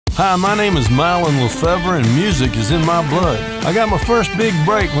Hi, my name is Mylon Lefevre, and music is in my blood. I got my first big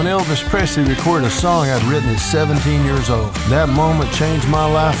break when Elvis Presley recorded a song I'd written at 17 years old. That moment changed my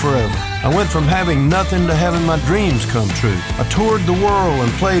life forever. I went from having nothing to having my dreams come true. I toured the world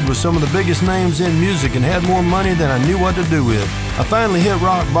and played with some of the biggest names in music and had more money than I knew what to do with. I finally hit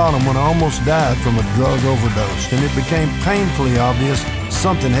rock bottom when I almost died from a drug overdose, and it became painfully obvious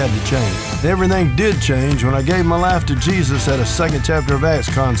something had to change. Everything did change when I gave my life to Jesus at a Second Chapter of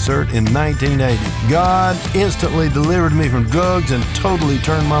Acts concert in 1980. God instantly delivered me from drugs and totally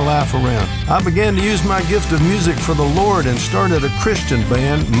turned my life around. I began to use my gift of music for the Lord and started a Christian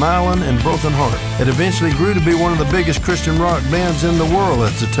band, Mylon and Broken Heart. It eventually grew to be one of the biggest Christian rock bands in the world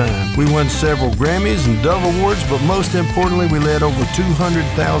at the time. We won several Grammys and Dove Awards, but most importantly, we led over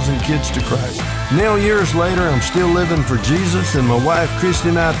 200,000 kids to Christ. Now, years later, I'm still living for Jesus, and my wife, Christy,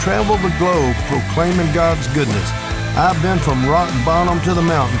 and I travel the globe proclaiming God's goodness. I've been from rock bottom to the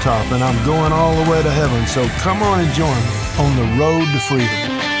mountaintop, and I'm going all the way to heaven, so come on and join me on the road to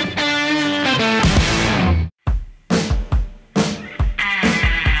freedom.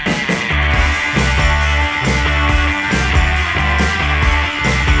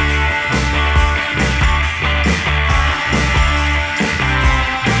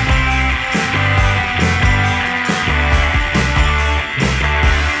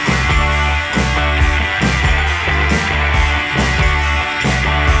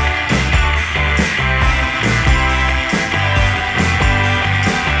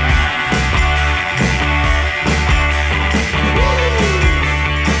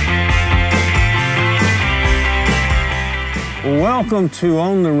 Welcome to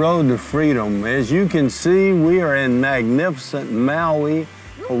On the Road to Freedom. As you can see, we are in magnificent Maui,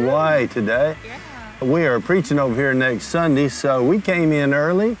 Hawaii today. We are preaching over here next Sunday, so we came in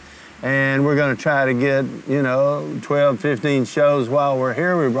early, and we're going to try to get, 12, 15 shows while we're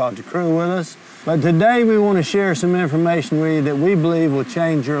here. We brought the crew with us. But today we want to share some information with you that we believe will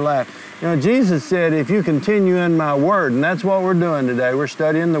change your life. Jesus said, if you continue in my word, and that's what we're doing today. We're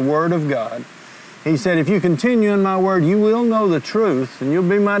studying the Word of God. He said, if you continue in my word, you will know the truth, and you'll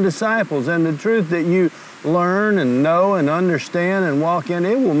be my disciples. And the truth that you learn and know and understand and walk in,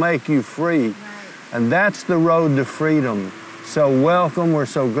 it will make you free. Right. And that's the road to freedom. So welcome. We're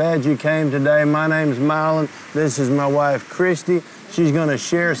so glad you came today. My name's Mylon. This is my wife, Christy. She's going to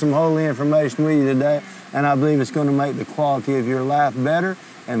share some holy information with you today, and I believe it's going to make the quality of your life better,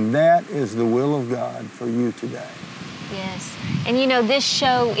 and that is the will of God for you today. Yes. And this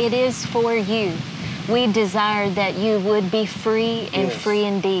show, it is for you. We desire that you would be free and free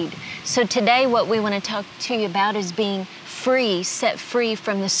indeed. So today what we want to talk to you about is being free, set free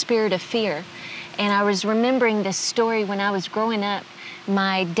from the spirit of fear. And I was remembering this story when I was growing up.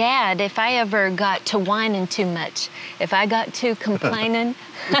 My dad, if I ever got to whining too much, if I got to complaining,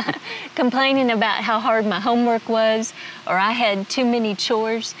 complaining about how hard my homework was, or I had too many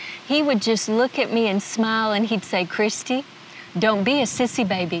chores, he would just look at me and smile, and he'd say, Christy, don't be a sissy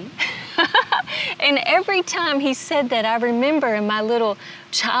baby. And every time he said that, I remember in my little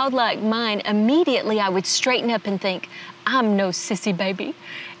childlike mind, immediately I would straighten up and think, I'm no sissy baby.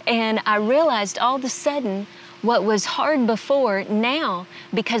 And I realized all of a sudden, what was hard before, now,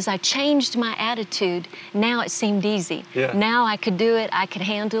 because I changed my attitude, now it seemed easy. Yeah. Now I could do it, I could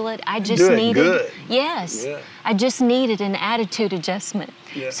handle it. I just needed, I just needed an attitude adjustment.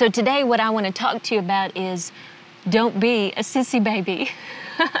 Yeah. So today what I want to talk to you about is, don't be a sissy baby.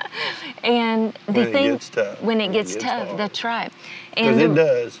 And the thing, when it gets tough, hard. That's right. Because it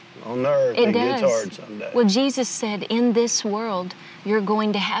does. On the earth, it gets hard someday. Well, Jesus said, in this world, you're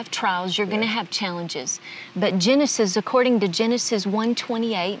going to have trials, you're going to have challenges. But according to Genesis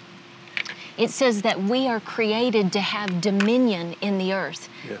 1:28, it says that we are created to have dominion in the earth,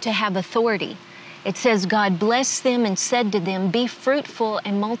 to have authority. It says, God blessed them and said to them, be fruitful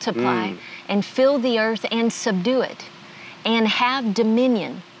and multiply, and fill the earth and subdue it, and have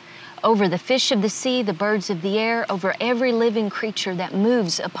dominion over the fish of the sea, the birds of the air, over every living creature that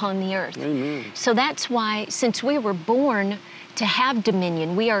moves upon the earth. Amen. So that's why, since we were born to have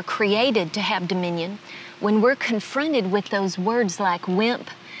dominion, we are created to have dominion, when we're confronted with those words like wimp,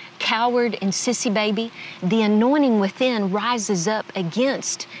 coward, and sissy baby, the anointing within rises up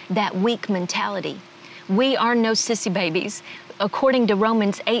against that weak mentality. We are no sissy babies. According to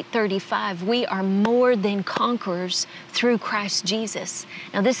Romans 8:35, we are more than conquerors through Christ Jesus.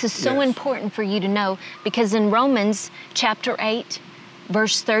 Now this is so important for you to know, because in Romans chapter 8,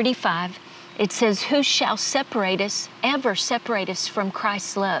 verse 35, it says, who shall ever separate us from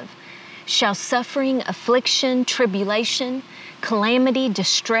Christ's love? Shall suffering, affliction, tribulation, calamity,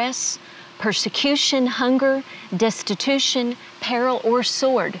 distress, persecution, hunger, destitution, peril, or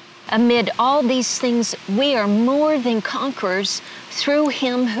sword? amid all these things, we are more than conquerors through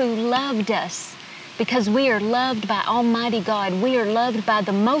Him who loved us. Because we are loved by Almighty God. We are loved by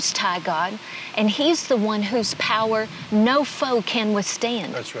the Most High God. And He's the one whose power no foe can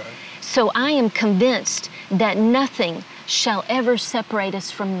withstand. That's right. So I am convinced that nothing shall ever separate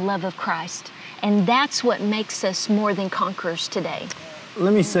us from the love of Christ. And that's what makes us more than conquerors today.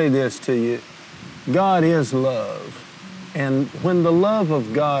 Let me say this to you. God is love. And when the love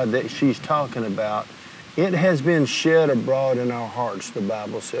of God that she's talking about, it has been shed abroad in our hearts, the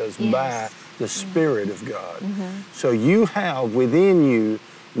Bible says, Yes. by the Spirit of God. So you have within you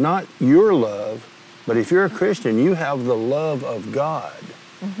not your love, but if you're a Christian, you have the love of God,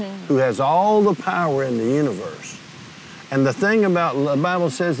 who has all the power in the universe. And the thing about, the Bible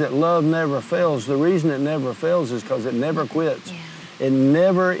says that love never fails. The reason it never fails is because it never quits. Yeah. It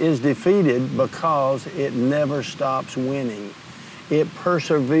never is defeated because it never stops winning. It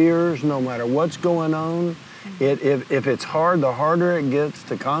perseveres no matter what's going on. If it's hard, the harder it gets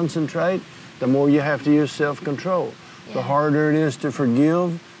to concentrate, the more you have to use self-control. Yeah. The harder it is to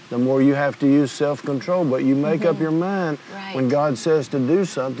forgive, the more you have to use self-control. But you make up your mind when God says to do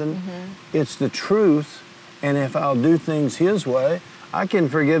something, it's the truth. And if I'll do things His way, I can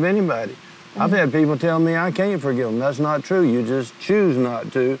forgive anybody. I've had people tell me I can't forgive them. That's not true. You just choose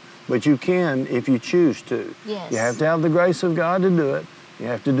not to, but you can if you choose to. Yes. You have to have the grace of God to do it. You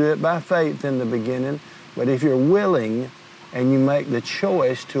have to do it by faith in the beginning. But if you're willing and you make the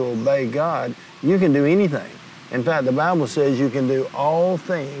choice to obey God, you can do anything. In fact, the Bible says you can do all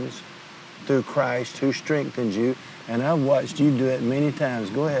things through Christ who strengthens you. And I've watched you do it many times.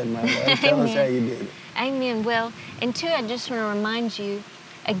 Go ahead, my love. Tell us how you did it. Amen. Well, and two, I just want to remind you,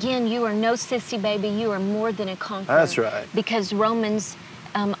 again, you are no sissy baby. You are more than a conqueror. That's right. Because Romans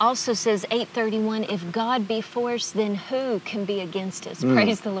also says 8:31, if God be for us, then who can be against us?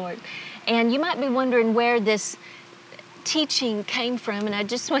 Praise the Lord. And you might be wondering where this teaching came from, and I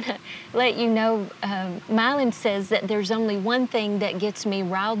just want to let you know, Mylon says that there's only one thing that gets me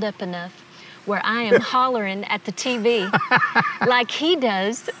riled up enough where I am hollering at the TV like he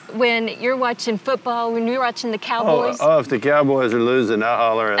does when you're watching football, when you're watching the Cowboys. Oh, if the Cowboys are losing, I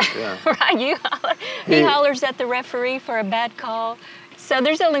holler at them. Right, you holler. He hollers at the referee for a bad call. So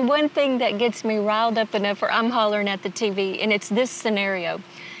there's only one thing that gets me riled up enough where I'm hollering at the TV, and it's this scenario.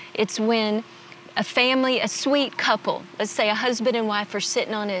 It's when a family, a sweet couple, let's say a husband and wife are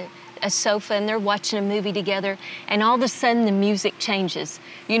sitting on a sofa and they're watching a movie together, and all of a sudden the music changes.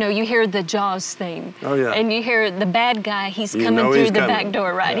 You know, you hear the Jaws theme. Oh, yeah. And you hear the bad guy, he's coming through the back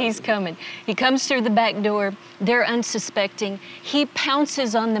door, right? Yeah. He's coming. He comes through the back door, they're unsuspecting. He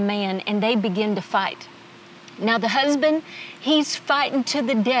pounces on the man and they begin to fight. Now the husband, he's fighting to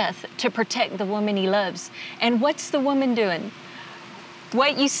the death to protect the woman he loves. And what's the woman doing?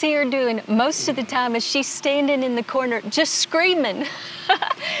 What you see her doing most of the time is she's standing in the corner just screaming.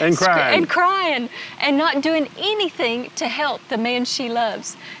 And crying. And crying and not doing anything to help the man she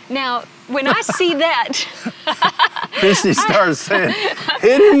loves. Now, when I see that... Christy starts saying,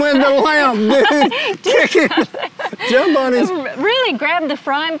 hit him with the lamp, dude. Kick him. Jump on his... Really grab the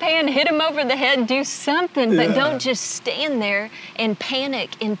frying pan, hit him over the head, do something, but don't just stand there and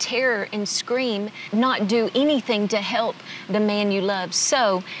panic and terror and scream, not do anything to help the man you love.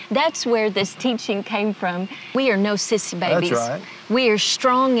 So that's where this teaching came from. We are no sissy babies. That's right. We are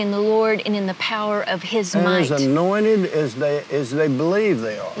strong in the Lord and in the power of His might. As anointed as they believe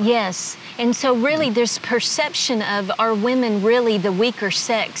they are. Yes, and so really this perception of are women really the weaker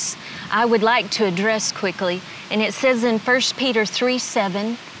sex, I would like to address quickly. And it says in 1 Peter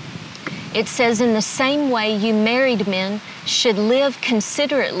 3:7, it says, in the same way you married men should live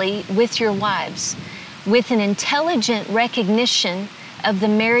considerately with your wives, with an intelligent recognition of the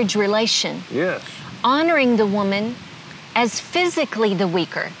marriage relation. Yes. Honoring the woman as physically the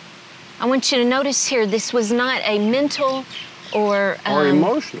weaker. I want you to notice here, this was not a mental or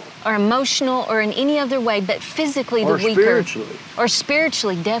emotional. Or emotional or in any other way, but physically the weaker. Or spiritually. Or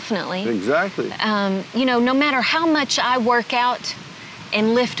spiritually, definitely. Exactly. You know, no matter how much I work out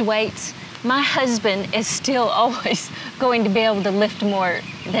and lift weights, my husband is still always going to be able to lift more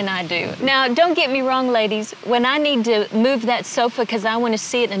than I do. Now, don't get me wrong, ladies. When I need to move that sofa because I want to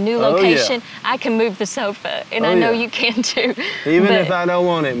see it in a new location, I can move the sofa, and I know you can too. Even if I don't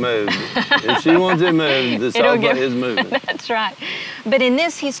want it moved. If she wants it moved, the sofa is moving. That's right. But in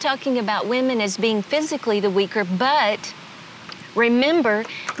this, he's talking about women as being physically the weaker, but remember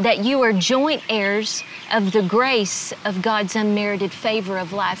that you are joint heirs of the grace of God's unmerited favor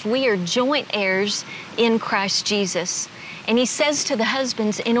of life. We are joint heirs in Christ Jesus. And he says to the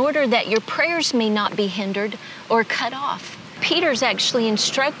husbands, in order that your prayers may not be hindered or cut off. Peter's actually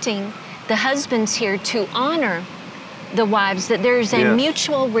instructing the husbands here to honor the wives, that there's a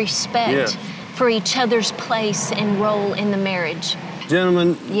mutual respect for each other's place and role in the marriage.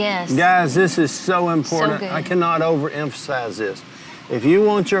 Gentlemen, yes, guys, this is so important. So I cannot overemphasize this. If you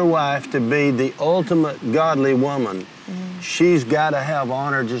want your wife to be the ultimate godly woman, she's got to have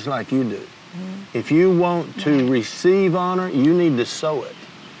honor just like you do. If you want to receive honor, you need to sow it.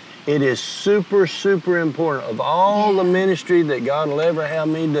 It is super, super important. Of all the ministry that God will ever have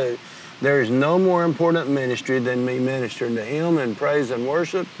me do, there is no more important ministry than me ministering to Him in praise and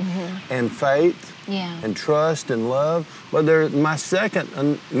worship and faith and trust and love. But my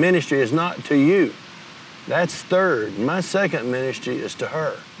second ministry is not to you. That's third. My second ministry is to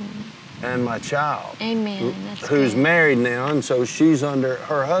her and my child. Amen. That's who's good. married now, and so she's under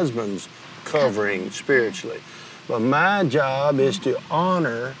her husband's covering spiritually. But my job is to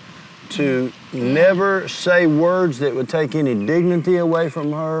honor, to never say words that would take any dignity away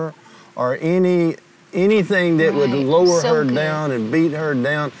from her, or anything that would lower her down and beat her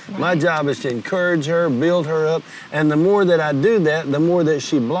down. My job is to encourage her, build her up, and the more that I do that, the more that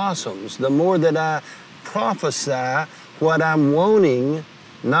she blossoms, the more that I prophesy what I'm wanting,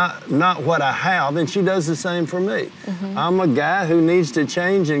 not what I have, and she does the same for me. I'm a guy who needs to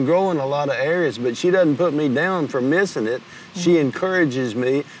change and grow in a lot of areas, but she doesn't put me down for missing it. She encourages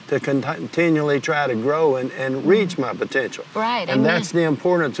me to continually try to grow and reach my potential. Right, and that's the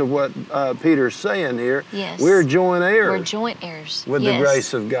importance of what Peter's saying here. Yes. We're joint heirs. We're joint heirs. With the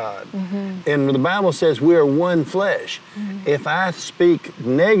grace of God. And the Bible says we are one flesh. If I speak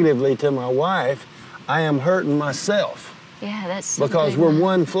negatively to my wife, I am hurting myself. Yeah, that's so because we're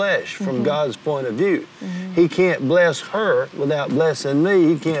one flesh from God's point of view. He can't bless her without blessing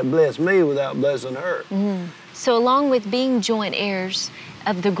me. He can't bless me without blessing her. So along with being joint heirs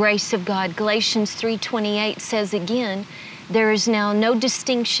of the grace of God, Galatians 3:28 says again, there is now no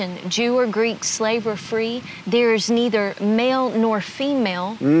distinction, Jew or Greek, slave or free. There is neither male nor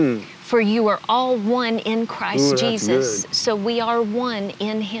female, for you are all one in Christ Jesus. Good. So we are one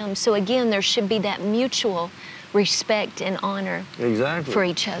in Him. So again, there should be that mutual respect and honor for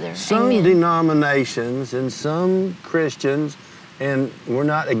each other. Some denominations and some Christians, and we're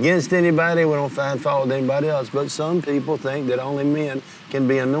not against anybody, we don't find fault with anybody else, but some people think that only men can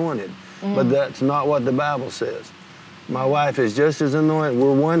be anointed. But that's not what the Bible says. My wife is just as anointed.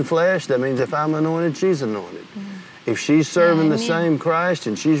 We're one flesh. That means if I'm anointed, she's anointed. If she's serving the same Christ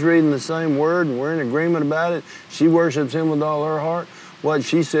and she's reading the same word and we're in agreement about it, she worships Him with all her heart, what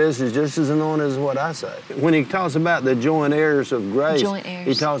she says is just as anointed as what I say. When he talks about the joint heirs of grace,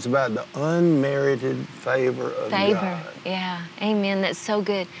 he talks about the unmerited favor of God. Yeah, amen. That's so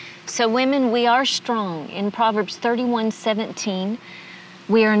good. So women, we are strong. In Proverbs 31:17,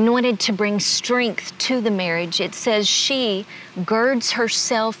 we are anointed to bring strength to the marriage. It says she girds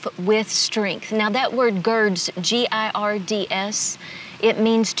herself with strength. Now that word girds, G-I-R-D-S, it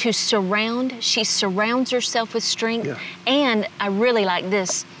means to surround. She surrounds herself with strength. And I really like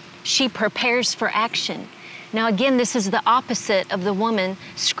this, she prepares for action. Now again, this is the opposite of the woman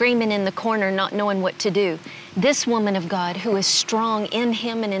screaming in the corner, not knowing what to do. This woman of God, who is strong in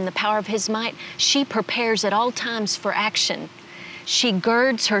Him and in the power of His might, she prepares at all times for action. She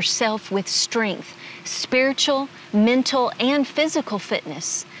girds herself with strength, spiritual, mental, and physical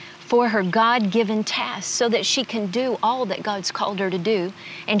fitness for her God-given tasks so that she can do all that God's called her to do,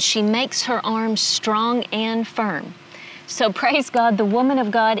 and she makes her arms strong and firm. So praise God, the woman of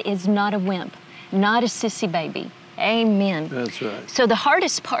God is not a wimp, not a sissy baby. Amen. That's right. So the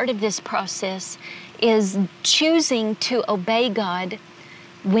hardest part of this process is choosing to obey God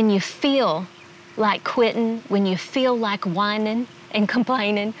when you feel like quitting, when you feel like whining and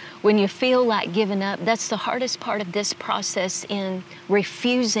complaining, when you feel like giving up. That's the hardest part of this process in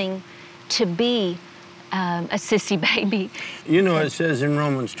refusing to be a sissy baby. You know, it says in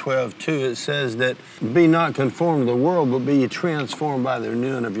Romans 12:2, it says that be not conformed to the world, but be ye transformed by the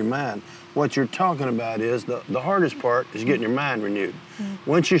renewing of your mind. What you're talking about is the hardest part is getting your mind renewed.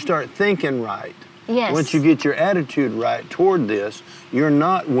 Once you start thinking right, once you get your attitude right toward this, you're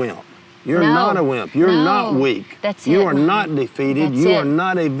not wimp. You're not a wimp. You're not weak. You are not defeated. You are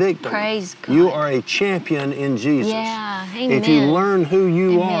not a victim. Praise God. You are a champion in Jesus. Yeah, amen. If you learn who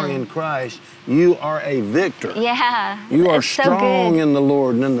you are in Christ, you are a victor. Yeah. You are strong in the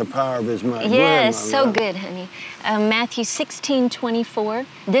Lord and in the power of His might. Yes, so good, honey. Matthew 16:24,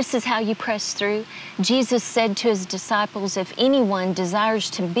 this is how you press through. Jesus said to His disciples, if anyone desires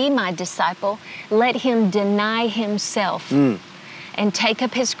to be my disciple, let him deny himself and take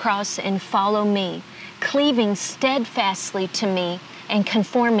up his cross and follow me, cleaving steadfastly to me and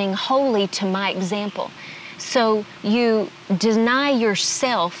conforming wholly to my example. So you deny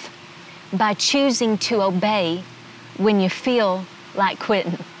yourself by choosing to obey when you feel like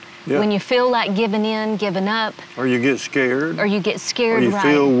quitting. Yeah. When you feel like giving in, giving up. Or you get scared. Or you get scared, or you right.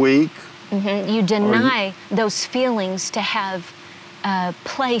 feel weak. You deny those feelings to have a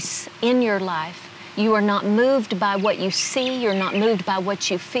place in your life. You are not moved by what you see. You're not moved by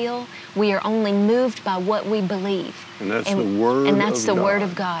what you feel. We are only moved by what we believe. And that's the Word of God. And that's the Word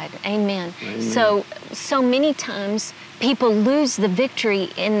of God. Amen. So many times people lose the victory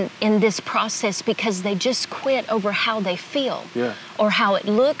in this process because they just quit over how they feel or how it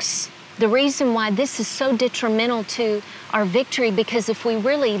looks. The reason why this is so detrimental to our victory, because if we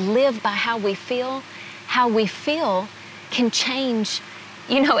really live by how we feel can change,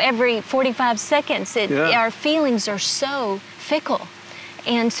 every 45 seconds. Our feelings are so fickle.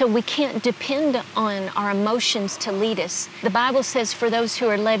 And so we can't depend on our emotions to lead us. The Bible says, for those who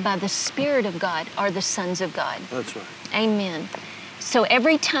are led by the Spirit of God are the sons of God. That's right. Amen. So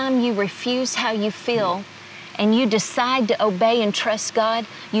every time you refuse how you feel and you decide to obey and trust God,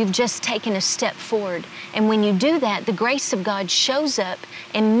 you've just taken a step forward. And when you do that, the grace of God shows up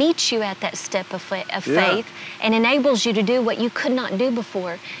and meets you at that step of faith and enables you to do what you could not do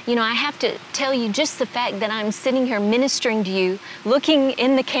before. I have to tell you, just the fact that I'm sitting here ministering to you, looking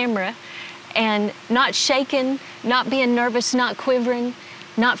in the camera and not shaking, not being nervous, not quivering,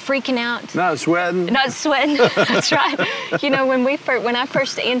 not freaking out. Not sweating. Not sweating, that's right. When I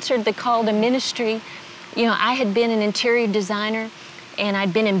first answered the call to ministry, I had been an interior designer and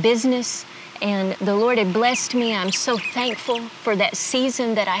I'd been in business, and the Lord had blessed me. I'm so thankful for that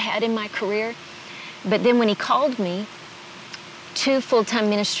season that I had in my career. But then when He called me to full-time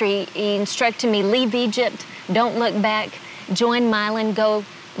ministry, He instructed me, leave Egypt, don't look back, join Milan, go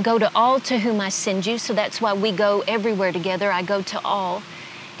to all to whom I send you. So that's why we go everywhere together. I go to all,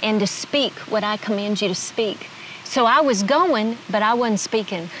 and to speak what I command you to speak. So I was going, but I wasn't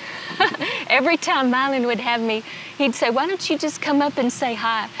speaking. Every time Milan would have me, he'd say, why don't you just come up and say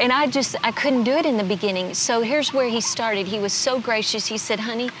hi? And I couldn't do it in the beginning. So here's where he started. He was so gracious. He said,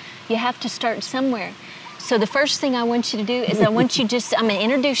 honey, you have to start somewhere. So the first thing I want you to do is I'm going to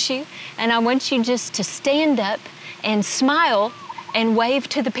introduce you, and I want you just to stand up and smile and wave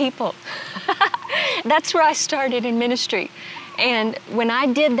to the people. That's where I started in ministry. And when I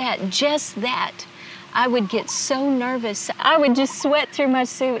did that, I would get so nervous. I would just sweat through my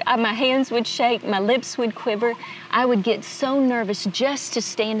suit. My hands would shake, my lips would quiver. I would get so nervous just to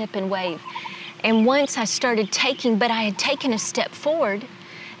stand up and wave. And once I started but I had taken a step forward,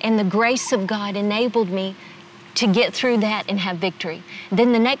 and the grace of God enabled me to get through that and have victory.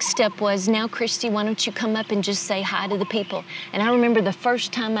 Then the next step was, now, Christy, why don't you come up and just say hi to the people? And I remember the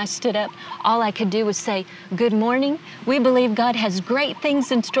first time I stood up, all I could do was say, good morning. We believe God has great things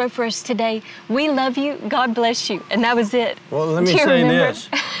in store for us today. We love you. God bless you. And that was it. Well, let me say this.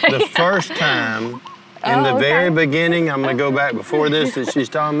 The first time, in the very beginning, I'm going to go back before this that she's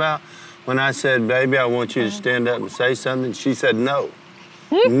talking about, when I said, baby, I want you to stand up and say something, she said no.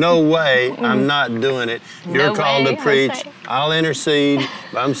 No way, I'm not doing it. You're called to preach. I'll intercede.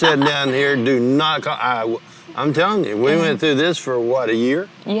 I'm sitting down here. Do not call. I'm telling you, we went through this for what, a year?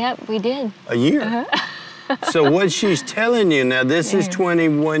 Yep, we did. A year. So what she's telling you now, this is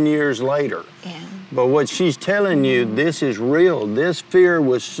 21 years later. But what she's telling you, this is real. This fear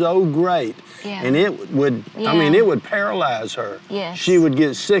was so great. And it would, it would paralyze her. She would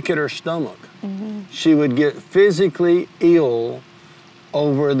get sick at her stomach. She would get physically ill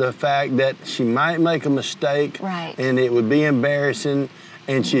over the fact that she might make a mistake, and it would be embarrassing,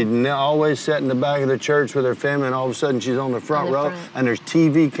 and she'd always sat in the back of the church with her family, and all of a sudden she's on the front row, and there's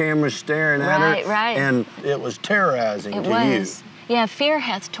TV cameras staring at her, and it was terrorizing to you. Yeah, fear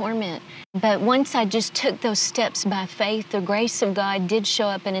hath torment. But once I just took those steps by faith, the grace of God did show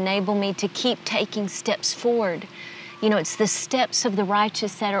up and enable me to keep taking steps forward. It's the steps of the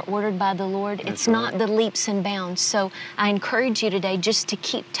righteous that are ordered by the Lord. It's not the leaps and bounds. So I encourage you today just to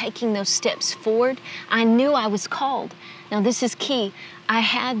keep taking those steps forward. I knew I was called. Now, this is key. I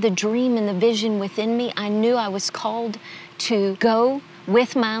had the dream and the vision within me. I knew I was called to go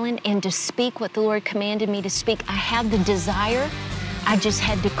with Milan and to speak what the Lord commanded me to speak. I had the desire. I just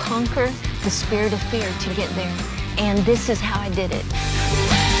had to conquer the spirit of fear to get there. And this is how I did it.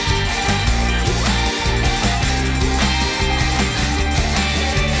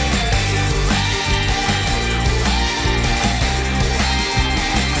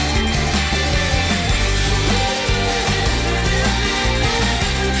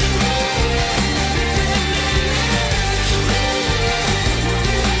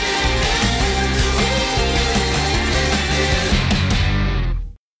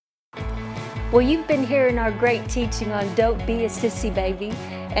 Well, you've been hearing our great teaching on Don't Be a Sissy Baby.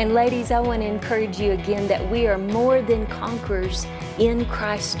 And ladies, I want to encourage you again that we are more than conquerors in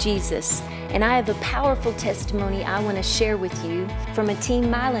Christ Jesus. And I have a powerful testimony I want to share with you from a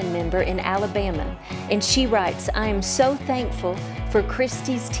Team Milan member in Alabama. And she writes, I am so thankful for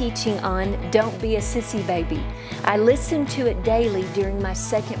Christy's teaching on Don't Be a Sissy Baby. I listened to it daily during my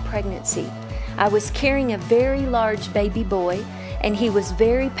second pregnancy. I was carrying a very large baby boy, and he was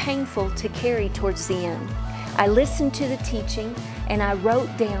very painful to carry towards the end. I listened to the teaching and I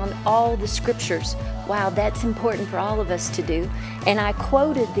wrote down all the scriptures. Wow, that's important for all of us to do. And I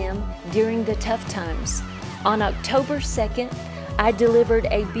quoted them during the tough times. On October 2nd, I delivered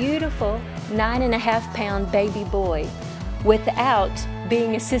a beautiful 9.5-pound baby boy without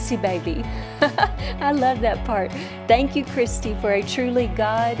being a sissy baby. I love that part. Thank you, Christy, for a truly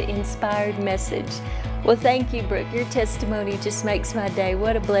God-inspired message. Well, thank you, Brooke. Your testimony just makes my day.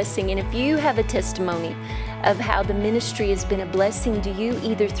 What a blessing. And if you have a testimony of how the ministry has been a blessing to you,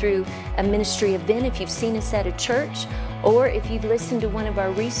 either through a ministry event, if you've seen us at a church, or if you've listened to one of our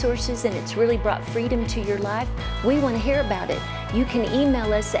resources and it's really brought freedom to your life, we want to hear about it. You can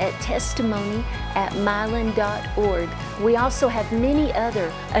email us at testimony@milan.org. We also have many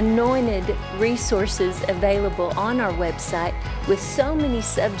other anointed resources available on our website with so many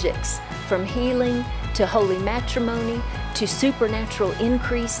subjects, from healing to holy matrimony to supernatural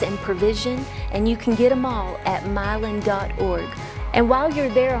increase and provision, and you can get them all at milan.org. And while you're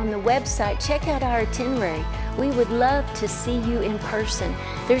there on the website, check out our itinerary. We would love to see you in person.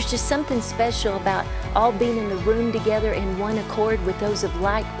 There's just something special about all being in the room together in one accord with those of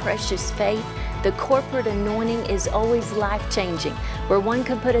like precious faith. The corporate anointing is always life-changing. Where one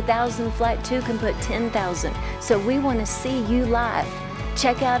can put 1,000 to flight, two can put 10,000. So we want to see you live.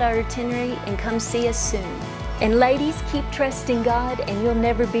 Check out our itinerary and come see us soon. And ladies, keep trusting God and you'll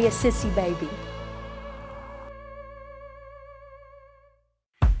never be a sissy baby.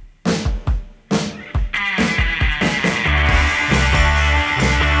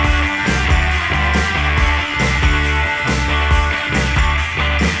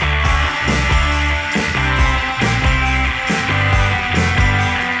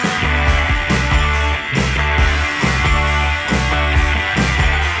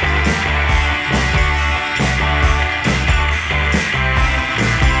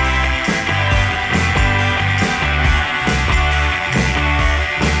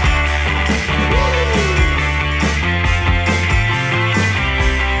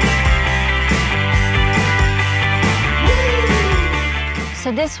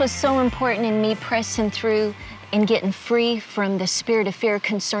 So this was so important in me pressing through and getting free from the spirit of fear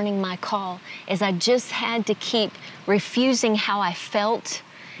concerning my call, as I just had to keep refusing how I felt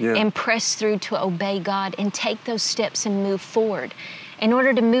and press through to obey God and take those steps and move forward. In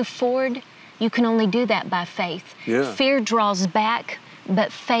order to move forward, you can only do that by faith. Fear draws back,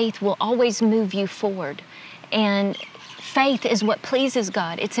 but faith will always move you forward. And faith is what pleases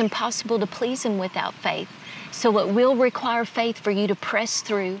God. It's impossible to please Him without faith. So it will require faith for you to press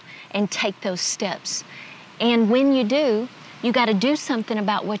through and take those steps. And when you do, you got to do something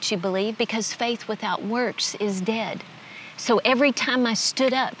about what you believe, because faith without works is dead. So every time I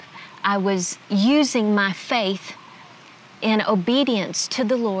stood up, I was using my faith in obedience to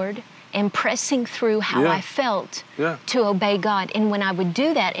the Lord and pressing through how I felt to obey God. And when I would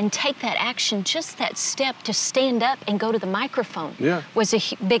do that and take that action, just that step to stand up and go to the microphone was a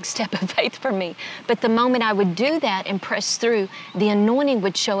big step of faith for me. But the moment I would do that and press through, the anointing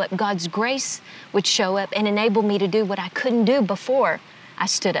would show up, God's grace would show up and enable me to do what I couldn't do before I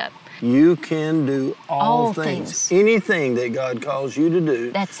stood up. You can do all things. Anything that God calls you to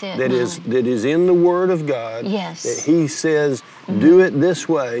do. That's it. That is in the Word of God. Yes. That He says, do it this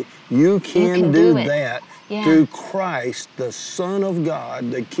way. You can do that through Christ, the Son of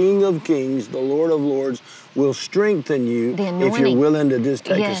God, the King of Kings, the Lord of Lords, will strengthen you if you're willing to just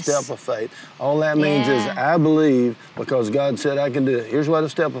take a step of faith. All that means is I believe because God said I can do it. Here's what a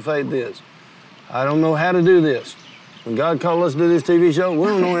step of faith is. I don't know how to do this. When God called us to do this TV show, we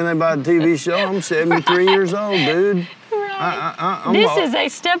don't know anything about a TV show. I'm 73 years old, dude. This is a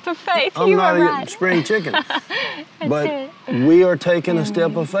step of faith. I'm not a spring chicken. But we are taking a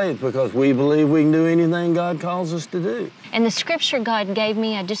step of faith because we believe we can do anything God calls us to do. And the scripture God gave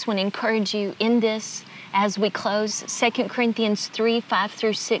me, I just want to encourage you in this as we close. 2 Corinthians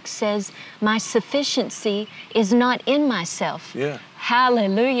 3:5-6 says, my sufficiency is not in myself. Yeah.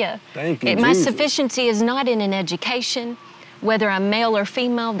 Hallelujah. Thank you, My Jesus. sufficiency is not in an education whether I'm male or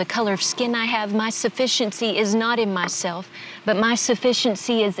female, the color of skin I have, my sufficiency is not in myself, but my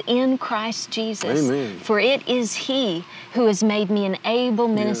sufficiency is in Christ Jesus. Amen. For it is He who has made me an able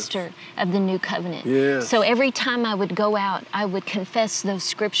minister of the new covenant. Yes. So every time I would go out, I would confess those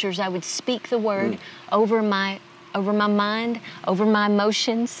scriptures. I would speak the word over my mind, over my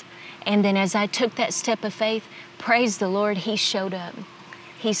emotions. And then as I took that step of faith, praise the Lord, He showed up.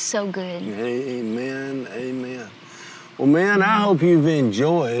 He's so good. Amen, amen. Well, man, I hope you've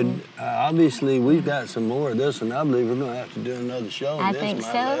enjoyed. Obviously, we've got some more of this, and I believe we're going to have to do another show. I think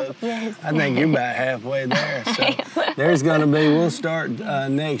so, love. yes. I think you're about halfway there. So there's going to be, we'll start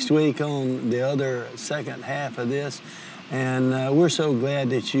next week on the other second half of this. And we're so glad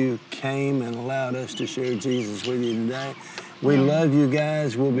that you came and allowed us to share Jesus with you today. We love you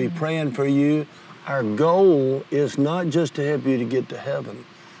guys. We'll be praying for you. Our goal is not just to help you to get to heaven,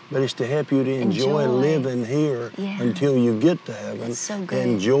 but it's to help you to enjoy living here until you get to heaven. That's so good.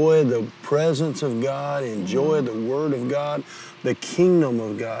 Enjoy the presence of God, enjoy the Word of God, the kingdom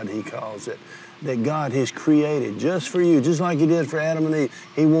of God, He calls it, that God has created just for you, just like He did for Adam and Eve.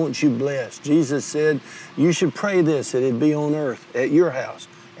 He wants you blessed. Jesus said, you should pray this, that it be on earth at your house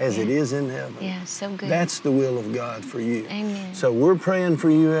as it is in heaven. Yeah, so good. That's the will of God for you. Amen. So we're praying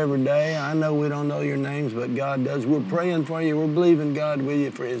for you every day. I know we don't know your names, but God does. We're praying for you. We're believing God with you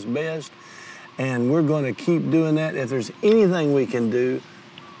for His best. And we're going to keep doing that. If there's anything we can do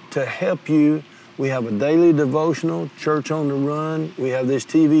to help you, we have a daily devotional, Church on the Run. We have this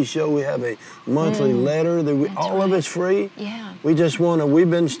TV show. We have a monthly letter. That all of it's free. Yeah. We just want to, we've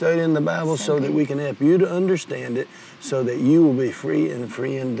been studying the Bible so that we can help you to understand it so that you will be free and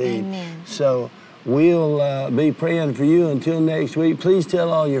free indeed. Amen. So we'll be praying for you until next week. Please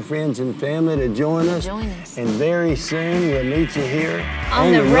tell all your friends and family to join us. And very soon we'll meet you here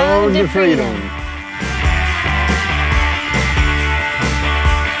on the road to freedom.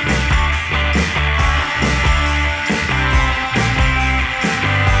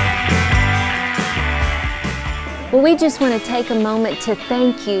 Well, we just want to take a moment to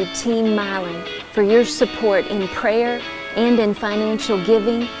thank you, Team Milan, for your support in prayer and in financial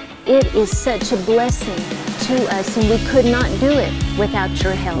giving. It is such a blessing to us, and we could not do it without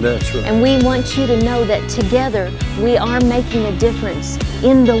your help. That's right. And we want you to know that together we are making a difference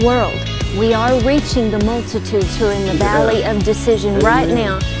in the world. We are reaching the multitudes who are in the valley of decision right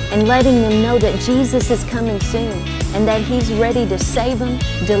now and letting them know that Jesus is coming soon and that He's ready to save them,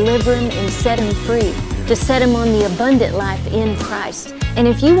 deliver them, and set them free, to set them on the abundant life in Christ. And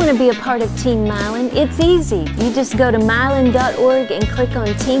if you want to be a part of Team Milan, it's easy. You just go to milan.org and click on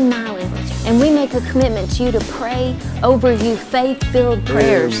Team Milan. And we make a commitment to you to pray over you faith-filled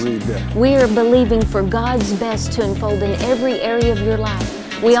prayers. We are believing for God's best to unfold in every area of your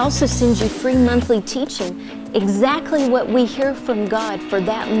life. We also send you free monthly teaching, exactly what we hear from God for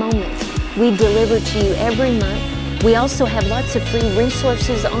that moment. We deliver to you every month. We also have lots of free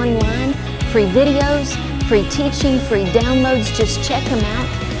resources online, free videos, free teaching, free downloads. Just check them out.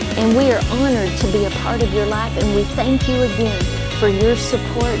 And we are honored to be a part of your life, and we thank you again for your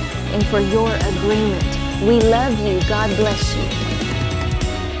support and for your agreement. We love you. God bless you.